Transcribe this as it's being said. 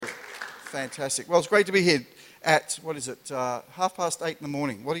Fantastic. Well, it's great to be here at, 8:30 in the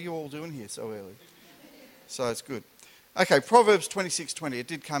morning. What are you all doing here so early? So it's good. Okay, Proverbs 26:20. It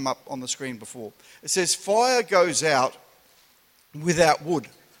did come up on the screen before. It says, fire goes out without wood,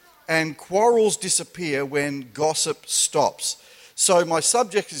 and quarrels disappear when gossip stops. So my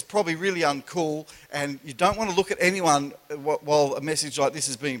subject is probably really uncool, and you don't want to look at anyone while a message like this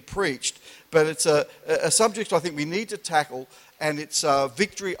is being preached, but it's a subject I think we need to tackle, and it's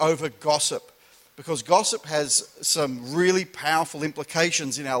victory over gossip. Because gossip has some really powerful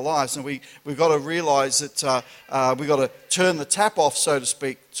implications in our lives, and we've got to realise that we've got to turn the tap off, so to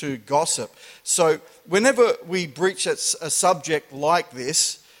speak, to gossip. So whenever we breach a subject like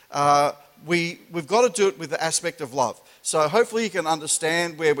this, we've got to do it with the aspect of love. So hopefully you can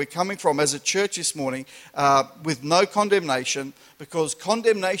understand where we're coming from as a church this morning with no condemnation, because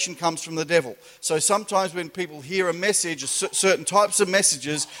condemnation comes from the devil. So sometimes when people hear a message, certain types of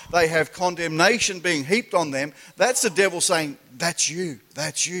messages, they have condemnation being heaped on them. That's the devil saying, that's you,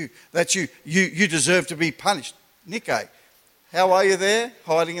 that's you, that's you. You deserve to be punished. Nikke, how are you there?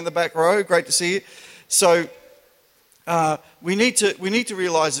 Hiding in the back row. Great to see you. So we need to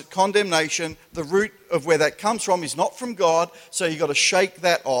realise that condemnation, the root of where that comes from, is not from God, so you've got to shake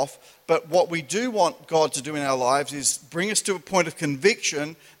that off. But what we do want God to do in our lives is bring us to a point of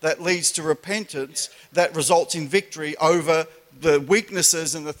conviction that leads to repentance, that results in victory over the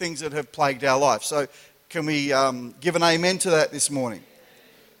weaknesses and the things that have plagued our life. So can we give an amen to that this morning?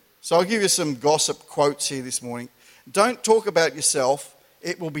 So I'll give you some gossip quotes here this morning. Don't talk about yourself.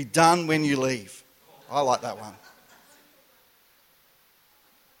 It will be done when you leave. I like that one.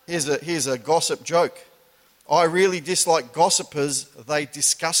 Here's a gossip joke. I really dislike gossipers. They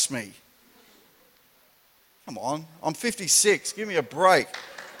disgust me. Come on, I'm 56. Give me a break.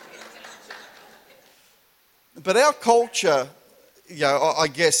 But our culture, I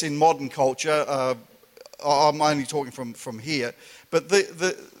guess in modern culture, I'm only talking from here, but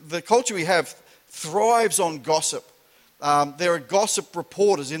the culture we have thrives on gossip. There are gossip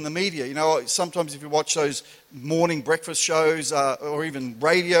reporters in the media. Sometimes if you watch those morning breakfast shows or even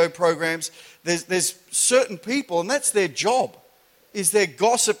radio programs, there's certain people, and that's their job, is they're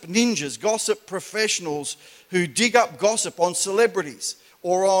gossip ninjas, gossip professionals who dig up gossip on celebrities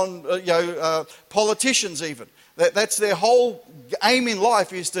or on politicians even. That's their whole aim in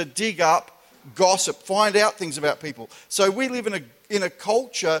life, is to dig up gossip, find out things about people. So we live in a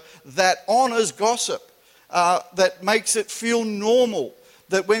culture that honours gossip. That makes it feel normal,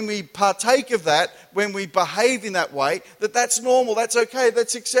 that when we partake of that, when we behave in that way, that's normal, that's okay,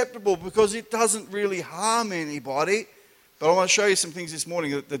 that's acceptable, because it doesn't really harm anybody. But I want to show you some things this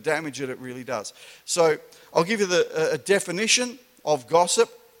morning, the damage that it really does. So I'll give you a definition of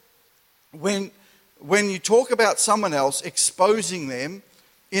gossip. When you talk about someone else, exposing them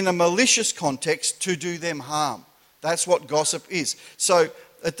in a malicious context to do them harm. That's what gossip is. So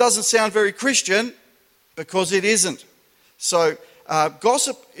it doesn't sound very Christian, because it isn't. So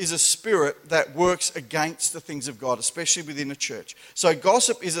gossip is a spirit that works against the things of God, especially within a church. So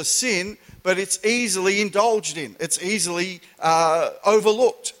gossip is a sin, but it's easily indulged in. It's easily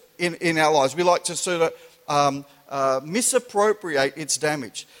overlooked in our lives. We like to sort of misappropriate its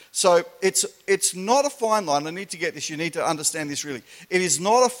damage. So it's not a fine line. I need to get this. You need to understand this really. It is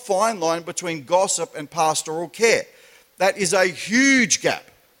not a fine line between gossip and pastoral care. That is a huge gap.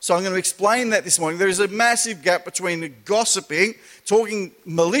 So I'm going to explain that this morning. There is a massive gap between gossiping, talking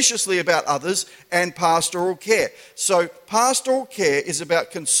maliciously about others, and pastoral care. So pastoral care is about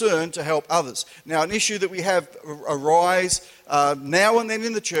concern to help others. Now, an issue that we have arise now and then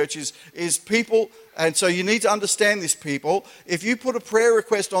in the church is people, and so you need to understand this, people. If you put a prayer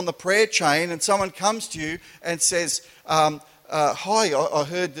request on the prayer chain and someone comes to you and says, hi, I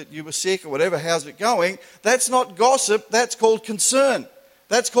heard that you were sick or whatever, how's it going? That's not gossip, that's called concern.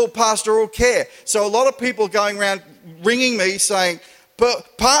 That's called pastoral care. So a lot of people going around ringing me saying,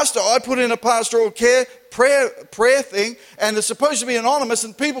 Pastor, I put in a pastoral care prayer thing, and it's supposed to be anonymous,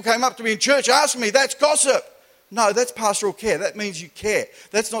 and people came up to me in church asking me, that's gossip. No, that's pastoral care. That means you care.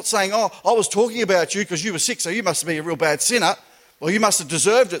 That's not saying, I was talking about you because you were sick, so you must be a real bad sinner, or you must have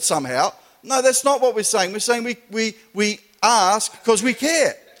deserved it somehow. No, that's not what we're saying. We're saying we ask because we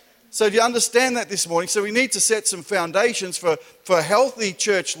care. So do you understand that this morning? So we need to set some foundations for healthy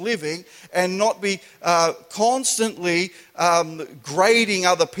church living, and not be constantly grading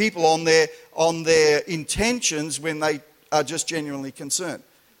other people on their intentions when they are just genuinely concerned.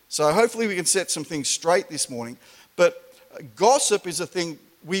 So hopefully we can set some things straight this morning. But gossip is a thing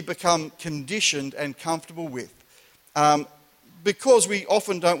we become conditioned and comfortable with, because we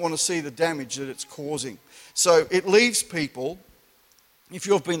often don't want to see the damage that it's causing. So it leaves people if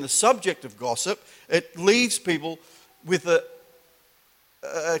you've been the subject of gossip, it leaves people with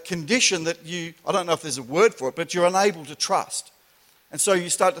a condition that I don't know if there's a word for it, but you're unable to trust. And so you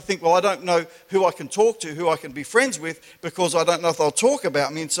start to think, well, I don't know who I can talk to, who I can be friends with, because I don't know if they'll talk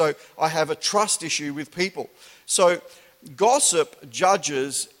about me. And so I have a trust issue with people. So gossip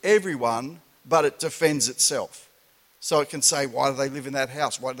judges everyone, but it defends itself. So it can say, why do they live in that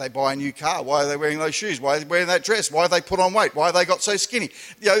house? Why did they buy a new car? Why are they wearing those shoes? Why are they wearing that dress? Why have they put on weight? Why have they got so skinny?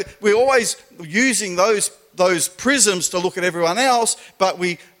 We're always using those prisms to look at everyone else, but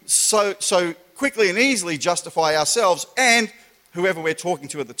we so quickly and easily justify ourselves and whoever we're talking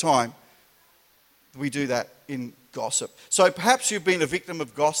to at the time. We do that in gossip. So perhaps you've been a victim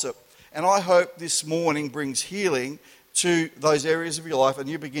of gossip, and I hope this morning brings healing to those areas of your life, and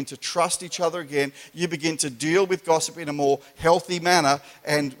you begin to trust each other again. You begin to deal with gossip in a more healthy manner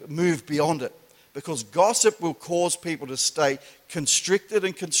and move beyond it. Because gossip will cause people to stay constricted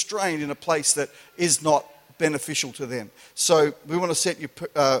and constrained in a place that is not beneficial to them. So we want to set you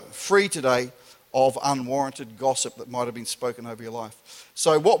free today of unwarranted gossip that might have been spoken over your life.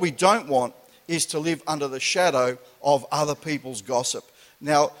 So what we don't want is to live under the shadow of other people's gossip.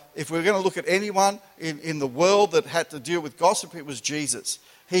 Now, if we're going to look at anyone in the world that had to deal with gossip, it was Jesus.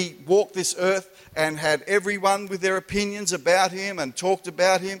 He walked this earth and had everyone with their opinions about him and talked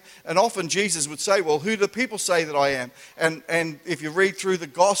about him. And often Jesus would say, well, who do people say that I am? And if you read through the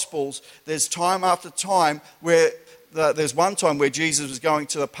Gospels, there's time after time where there's one time where Jesus was going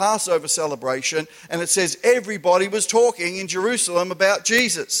to the Passover celebration, and it says everybody was talking in Jerusalem about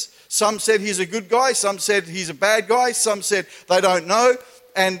Jesus. Some said he's a good guy, some said he's a bad guy, some said they don't know.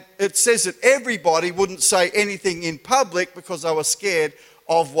 And it says that everybody wouldn't say anything in public because they were scared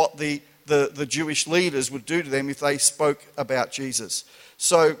of what the Jewish leaders would do to them if they spoke about Jesus.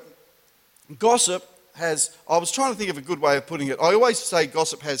 So gossip has, I was trying to think of a good way of putting it. I always say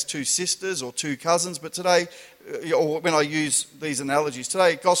gossip has two sisters or two cousins, but today, or when I use these analogies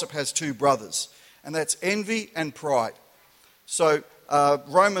today, gossip has two brothers, and that's envy and pride. So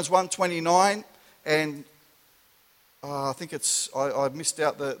Romans 1:29, and I think I missed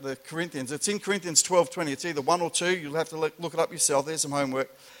out the Corinthians. It's in Corinthians 12:20. It's either 1 or 2. You'll have to look it up yourself. There's some homework.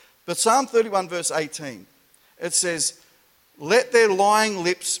 But Psalm 31 verse 18, it says, let their lying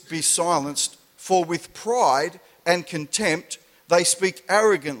lips be silenced, for with pride and contempt they speak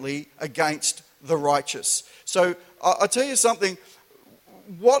arrogantly against the righteous. So I tell you something,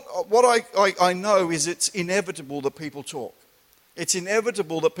 what I know is it's inevitable that people talk. It's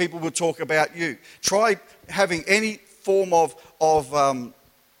inevitable that people will talk about you. Try having any form of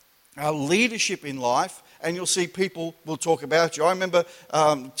leadership in life, and you'll see people will talk about you. I remember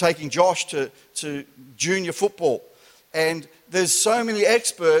taking Josh to junior football, and there's so many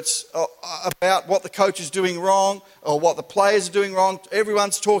experts about what the coach is doing wrong or what the players are doing wrong.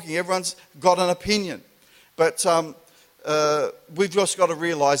 Everyone's talking, everyone's got an opinion. But we've just got to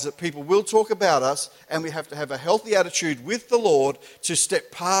realise that people will talk about us, and we have to have a healthy attitude with the Lord to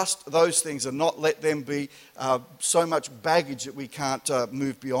step past those things and not let them be so much baggage that we can't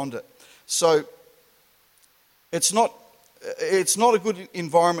move beyond it. So it's not a good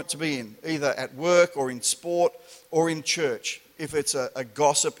environment to be in, either at work or in sport or in church, if it's a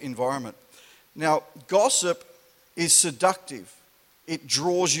gossip environment. Now, gossip is seductive. It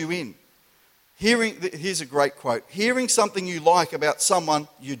draws you in. Here's a great quote. Hearing something you like about someone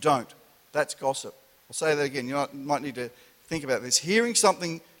you don't, that's gossip. I'll say that again. You might need to think about this. Hearing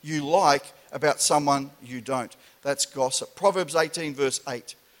something you like about someone you don't, that's gossip. Proverbs 18 verse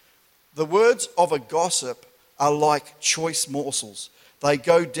 8. The words of a gossip are like choice morsels. They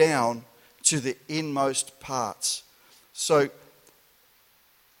go down to the inmost parts. So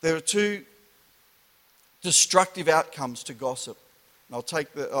there are two destructive outcomes to gossip.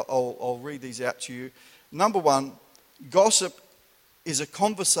 I'll read these out to you. Number one, gossip is a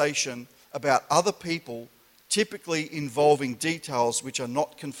conversation about other people, typically involving details which are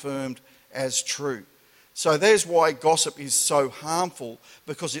not confirmed as true. So there's why gossip is so harmful,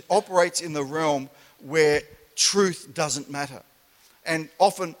 because it operates in the realm where truth doesn't matter. And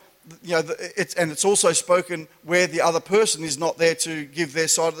often, it's also spoken where the other person is not there to give their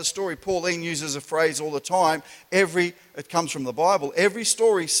side of the story. Pauline uses a phrase all the time, it comes from the Bible, every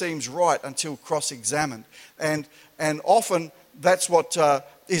story seems right until cross-examined. And often that's what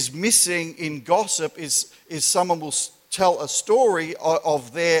is missing in gossip is someone will tell a story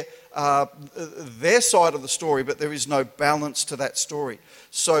of their side of the story, but there is no balance to that story.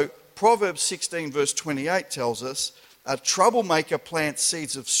 So Proverbs 16 verse 28 tells us, a troublemaker plants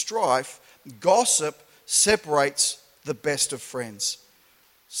seeds of strife, gossip separates the best of friends.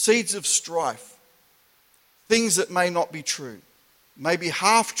 Seeds of strife, things that may not be true. maybe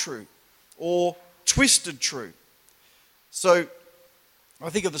half true, or twisted true. So I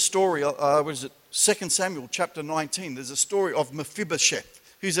think of the story, what is it, 2 Samuel chapter 19. There's a story of Mephibosheth.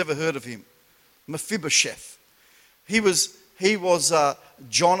 Who's ever heard of him? Mephibosheth. He was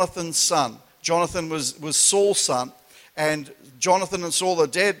Jonathan's son. Jonathan was Saul's son, and Jonathan and Saul are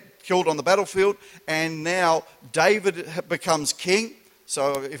dead, killed on the battlefield, and now David becomes king.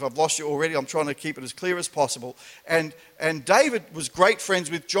 So if I've lost you already, I'm trying to keep it as clear as possible. And David was great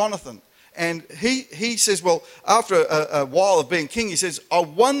friends with Jonathan. And he says, well, after a while of being king, he says, I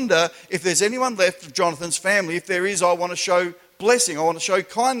wonder if there's anyone left of Jonathan's family. If there is, I want to show blessing. I want to show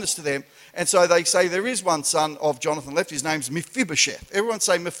kindness to them. And so they say there is one son of Jonathan left. His name's Mephibosheth. Everyone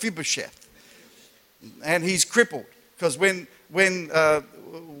say Mephibosheth. And he's crippled because when the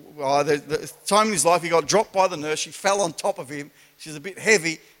time in his life he got dropped by the nurse, she fell on top of him. She's a bit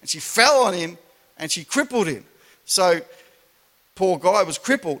heavy, and she fell on him, and she crippled him. So poor guy was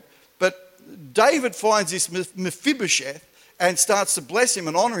crippled. But David finds this Mephibosheth and starts to bless him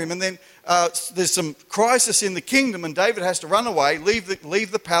and honor him. And then there's some crisis in the kingdom, and David has to run away, leave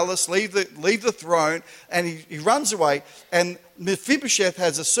the palace, leave the throne, and he runs away. And Mephibosheth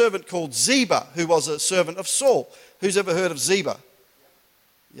has a servant called Ziba, who was a servant of Saul. Who's ever heard of Ziba?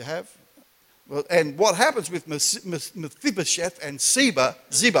 You have? Well, and what happens with Mephibosheth and Ziba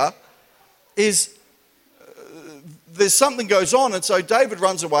is there's something goes on, and so David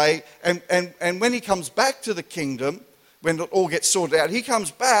runs away, and when he comes back to the kingdom, when it all gets sorted out, he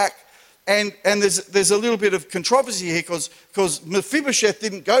comes back, and there's a little bit of controversy here because Mephibosheth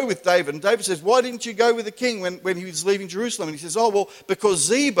didn't go with David, and David says, why didn't you go with the king when he was leaving Jerusalem? And he says, oh well, because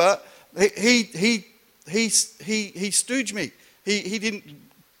Ziba he stooged me. He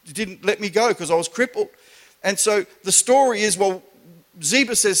didn't let me go because I was crippled. And so the story is, well,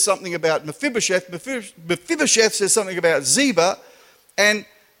 Ziba says something about Mephibosheth. Mephibosheth says something about Ziba, and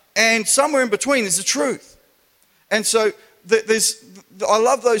somewhere in between is the truth. And so I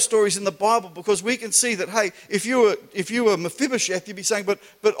love those stories in the Bible because we can see that, hey, if you were Mephibosheth, you'd be saying, but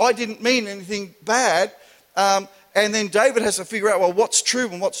I didn't mean anything bad. And then David has to figure out, well, what's true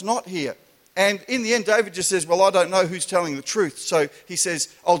and what's not here. And in the end, David just says, well, I don't know who's telling the truth. So he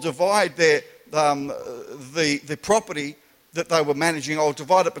says, I'll divide the property that they were managing. I'll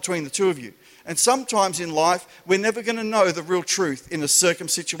divide it between the two of you. And sometimes in life, we're never going to know the real truth in a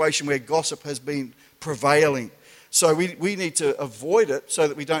situation where gossip has been prevailing. So we need to avoid it so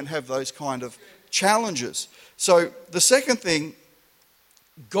that we don't have those kind of challenges. So the second thing,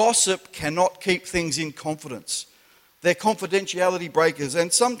 gossip cannot keep things in confidence. They're confidentiality breakers,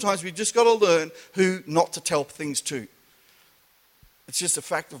 and sometimes we just got to learn who not to tell things to. It's just a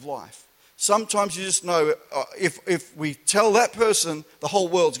fact of life. Sometimes you just know if we tell that person, the whole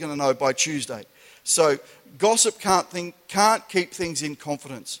world's going to know by Tuesday. So gossip can't keep things in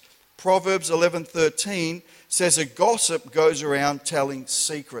confidence. Proverbs 11:13 says a gossip goes around telling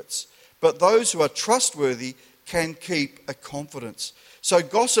secrets, but those who are trustworthy can keep a confidence. So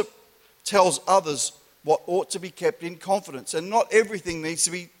gossip tells others what ought to be kept in confidence. And not everything needs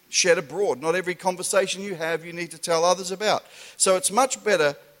to be shed abroad. Not every conversation you have you need to tell others about. So it's much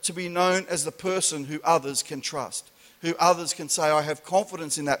better to be known as the person who others can trust, who others can say, I have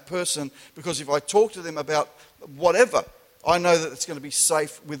confidence in that person because if I talk to them about whatever, I know that it's going to be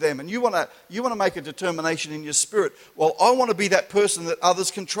safe with them. And you want to make a determination in your spirit. Well, I want to be that person that others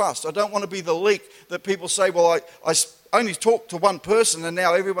can trust. I don't want to be the leak that people say, well, I only talked to one person and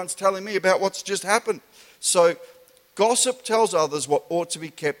now everyone's telling me about what's just happened. So gossip tells others what ought to be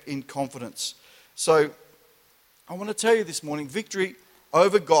kept in confidence. So I want to tell you this morning, victory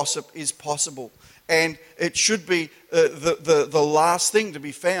over gossip is possible. And it should be the last thing to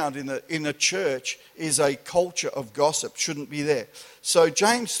be found in a church is a culture of gossip. Shouldn't be there. So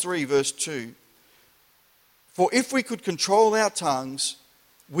James 3 verse 2, for if we could control our tongues,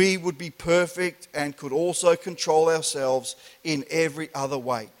 we would be perfect and could also control ourselves in every other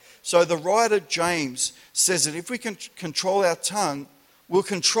way. So the writer James says that if we can control our tongue, we'll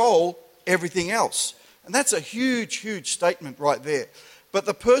control everything else. And that's a huge, huge statement right there. But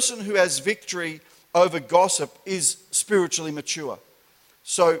the person who has victory over gossip is spiritually mature.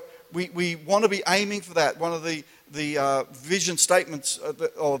 So we want to be aiming for that. One of the vision statements,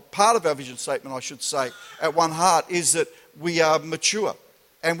 or part of our vision statement, I should say, at One Heart is that we are mature.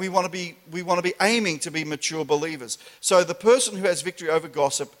 And we want to be aiming to be mature believers. So the person who has victory over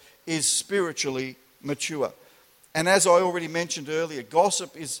gossip is spiritually mature. And as I already mentioned earlier,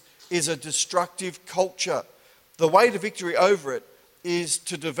 gossip is a destructive culture. The way to victory over it is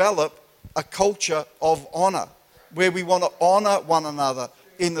to develop a culture of honour, where we want to honour one another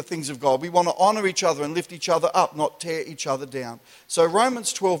in the things of God. We want to honor each other and lift each other up, not tear each other down. So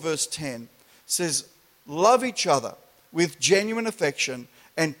Romans 12 verse 10 says, love each other with genuine affection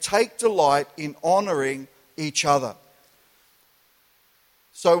and take delight in honoring each other.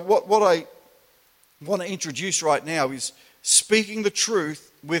 So what I want to introduce right now is speaking the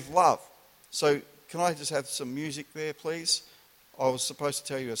truth with love. So can I just have some music there, please? I was supposed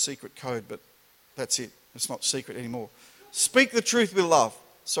to tell you a secret code, but that's it. It's not secret anymore. Speak the truth with love.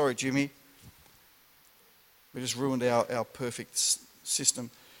 Sorry, Jimmy. We just ruined our perfect system.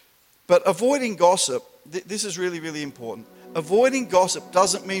 But avoiding gossip, this is really, really important. Avoiding gossip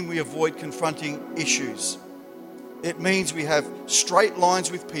doesn't mean we avoid confronting issues. It means we have straight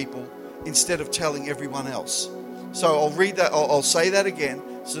lines with people instead of telling everyone else. So I'll read that, I'll say that again,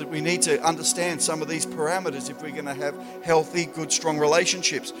 so that we need to understand some of these parameters if we're going to have healthy, good, strong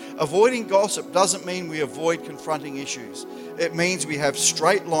relationships. Avoiding gossip doesn't mean we avoid confronting issues. It means we have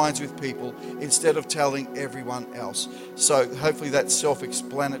straight lines with people instead of telling everyone else. So hopefully that's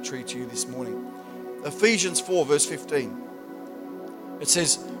self-explanatory to you this morning. Ephesians 4 verse 15. It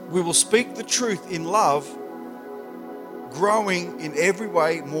says, we will speak the truth in love, growing in every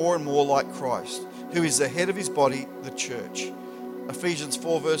way more and more like Christ, who is the head of his body, the church. Ephesians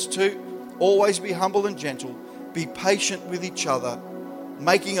 4 verse 2, always be humble and gentle, be patient with each other,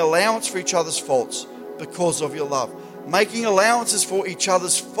 making allowance for each other's faults because of your love. Making allowances for each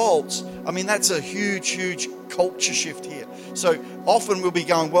other's faults, I mean, that's a huge, huge culture shift here. So often we'll be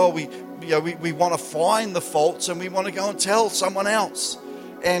going, well, we want to find the faults and we want to go and tell someone else.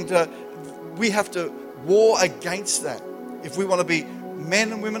 And we have to war against that. If we want to be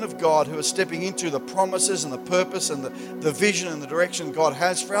men and women of God who are stepping into the promises and the purpose and the vision and the direction God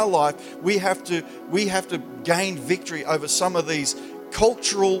has for our life, we have to gain victory over some of these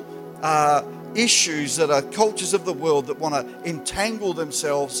cultural issues that are cultures of the world that want to entangle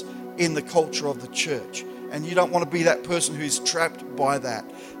themselves in the culture of the church. And you don't want to be that person who's trapped by that.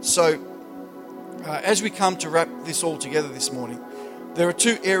 So as we come to wrap this all together this morning, there are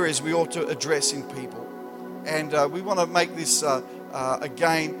two areas we ought to address in people. And we want to make this,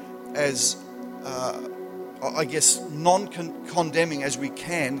 again, as, I guess, non-condemning as we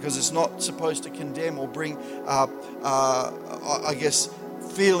can, because it's not supposed to condemn or bring, I guess,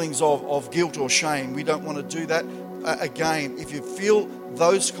 feelings of guilt or shame. We don't want to do that. Again, if you feel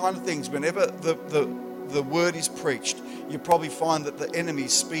those kind of things, whenever the word is preached, you probably find that the enemy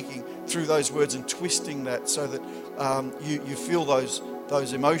is speaking through those words and twisting that so that you feel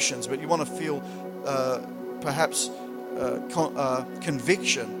those emotions. But you want to feel perhaps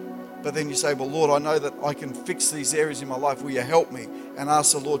conviction, but then you say, well, Lord, I know that I can fix these areas in my life. Will you help me? And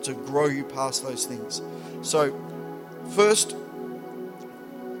ask the Lord to grow you past those things. So first,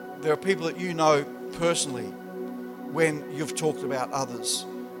 there are people that you know personally when you've talked about others,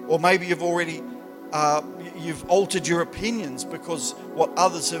 or maybe you've already you've altered your opinions because what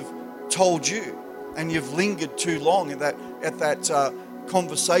others have told you, and you've lingered too long at that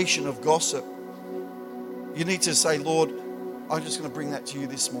conversation of gossip. You need to say, Lord, I'm just going to bring that to you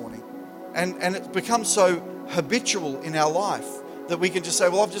this morning. And it becomes so habitual in our life that we can just say,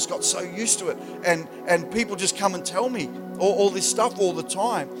 well, I've just got so used to it. And people just come and tell me all this stuff all the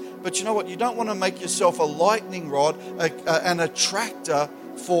time. But you know what? You don't want to make yourself a lightning rod, an attractor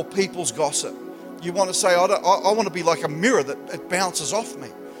for people's gossip. You want to say, I want to be like a mirror that it bounces off me,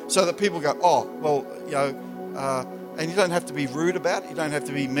 so that people go, oh, well, and you don't have to be rude about it. You don't have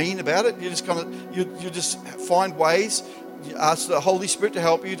to be mean about it. You just kind of, you just find ways. You ask the Holy Spirit to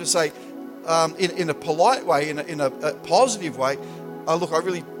help you to say, in a polite way, in a positive way, look, I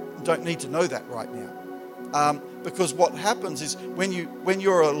really don't need to know that right now. Because what happens is when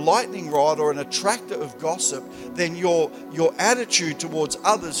you're a lightning rod or an attractor of gossip, then your attitude towards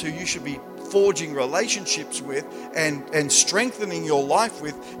others who you should be forging relationships with and strengthening your life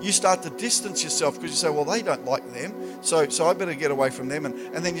with, you start to distance yourself because you say, well, they don't like them, so I better get away from them.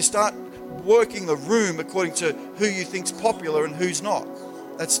 And then you start working the room according to who you think's popular and who's not.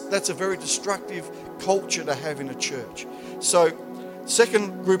 That's a very destructive culture to have in a church. So,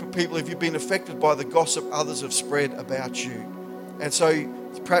 second group of people, if you've been affected by the gossip others have spread about you, and so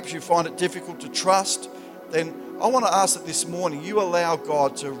perhaps you find it difficult to trust, then I want to ask that this morning you allow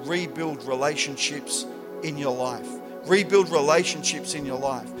God to rebuild relationships in your life. Rebuild relationships in your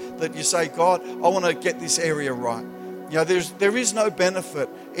life. That you say, God, I want to get this area right. You know, there is no benefit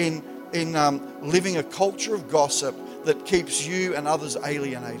in living a culture of gossip that keeps you and others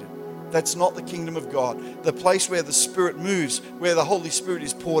alienated. That's not the kingdom of God. The place where the Spirit moves, where the Holy Spirit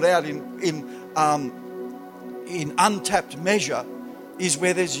is poured out in untapped measure, is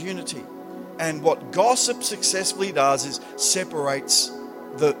where there's unity. And what gossip successfully does is separates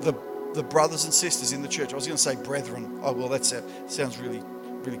the brothers and sisters in the church. I was going to say brethren. Oh, well, that sounds really,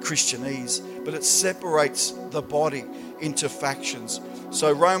 really Christianese. But it separates the body into factions.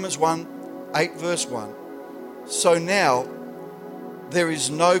 So Romans 8 verse 1. So now there is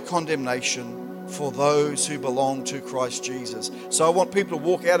no condemnation for those who belong to Christ Jesus. So I want people to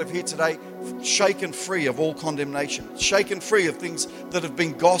walk out of here today shaken free of all condemnation, shaken free of things that have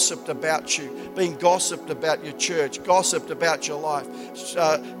been gossiped about you, being gossiped about your church, gossiped about your life,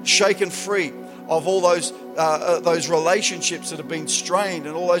 shaken free of all those relationships that have been strained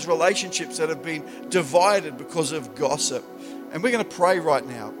and all those relationships that have been divided because of gossip. And we're going to pray right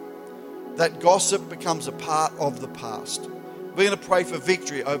now that gossip becomes a part of the past. We're going to pray for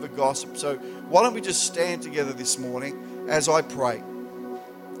victory over gossip. So why don't we just stand together this morning as I pray.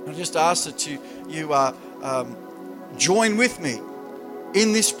 I just ask that you join with me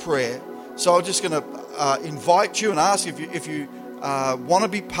in this prayer. So I'm just going to invite you and ask if you want to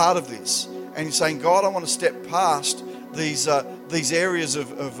be part of this. And you're saying, God, I want to step past these areas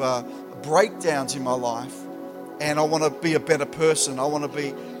of breakdowns in my life. And I want to be a better person. I want to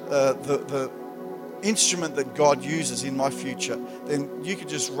be the instrument that God uses in my future. Then you could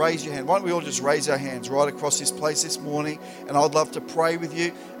just raise your hand. Why don't we all just raise our hands right across this place this morning? And I'd love to pray with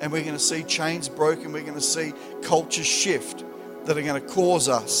you. And we're going to see chains broken. We're going to see culture shift that are going to cause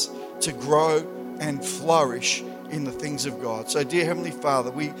us to grow and flourish in the things of God. So dear Heavenly Father,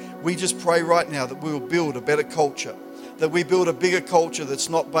 we just pray right now that we will build a better culture, that we build a bigger culture that's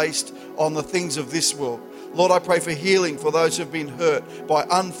not based on the things of this world. Lord, I pray for healing for those who have been hurt by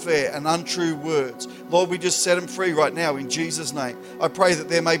unfair and untrue words. Lord, we just set them free right now in Jesus' name. I pray that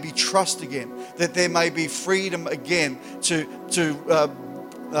there may be trust again, that there may be freedom again to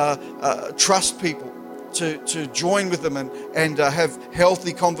trust people, to join with them and have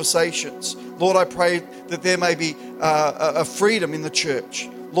healthy conversations. Lord, I pray that there may be a freedom in the church.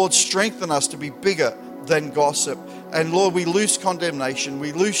 Lord, strengthen us to be bigger than gossip. And Lord, we loose condemnation,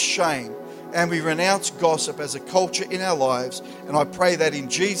 we loose shame, and we renounce gossip as a culture in our lives. And I pray that in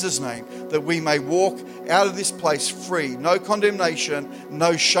Jesus' name, that we may walk out of this place free. No condemnation,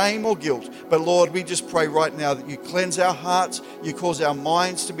 no shame or guilt. But Lord, we just pray right now that you cleanse our hearts, you cause our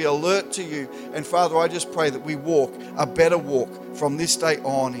minds to be alert to you. And Father, I just pray that we walk a better walk from this day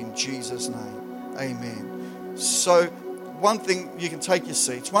on in Jesus' name. Amen. So one thing, you can take your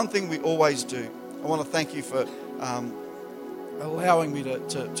seats. One thing we always do, I want to thank you for allowing me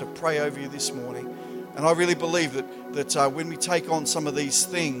to pray over you this morning. And I really believe that when we take on some of these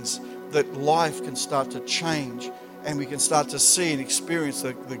things, that life can start to change and we can start to see and experience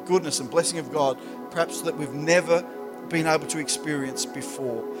the goodness and blessing of God, perhaps that we've never been able to experience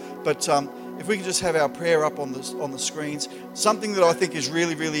before. But if we can just have our prayer up on the screens, something that I think is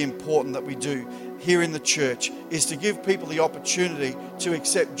really, really important that we do here in the church is to give people the opportunity to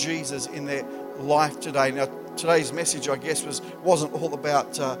accept Jesus in their life today. Now, today's message, I guess, wasn't all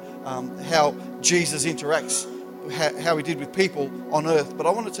about how Jesus interacts, how he did with people on earth. But I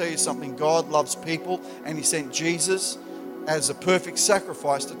want to tell you something. God loves people, and he sent Jesus as a perfect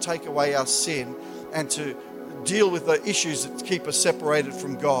sacrifice to take away our sin and to deal with the issues that keep us separated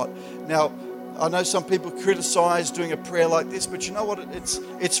from God. Now, I know some people criticize doing a prayer like this, but you know what?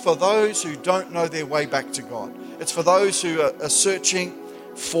 It's for those who don't know their way back to God. It's for those who are searching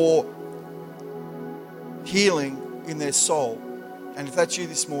for healing in their soul. And if that's you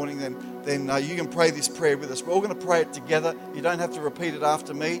this morning, then you can pray this prayer with us. We're all going to pray it together. You don't have to repeat it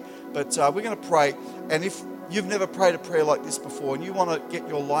after me, but we're going to pray. And if you've never prayed a prayer like this before and you want to get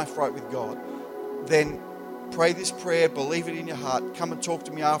your life right with God, then pray this prayer, believe it in your heart. Come and talk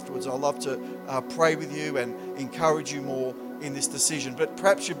to me afterwards. I'd love to pray with you and encourage you more in this decision. But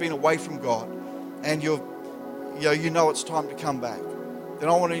perhaps you've been away from God and you know it's time to come back. Then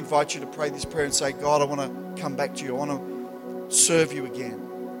I want to invite you to pray this prayer and say, God, I want to come back to you. I want to serve you again.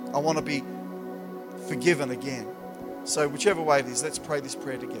 I want to be forgiven again. So whichever way it is, let's pray this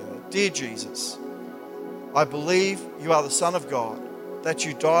prayer together. Dear Jesus, I believe you are the Son of God, that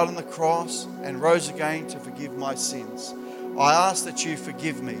you died on the cross and rose again to forgive my sins. I ask that you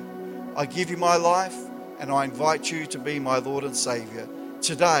forgive me. I give you my life and I invite you to be my Lord and Saviour.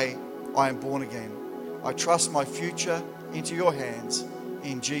 Today, I am born again. I trust my future into your hands.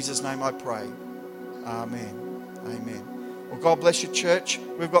 In Jesus' name I pray. Amen. Amen. Well, God bless you, church.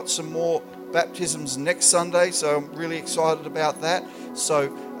 We've got some more baptisms next Sunday, so I'm really excited about that. So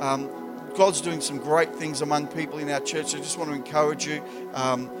God's doing some great things among people in our church. I just want to encourage you.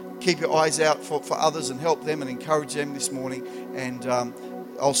 Keep your eyes out for others and help them and encourage them this morning. And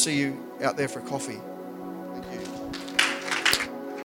I'll see you out there for coffee.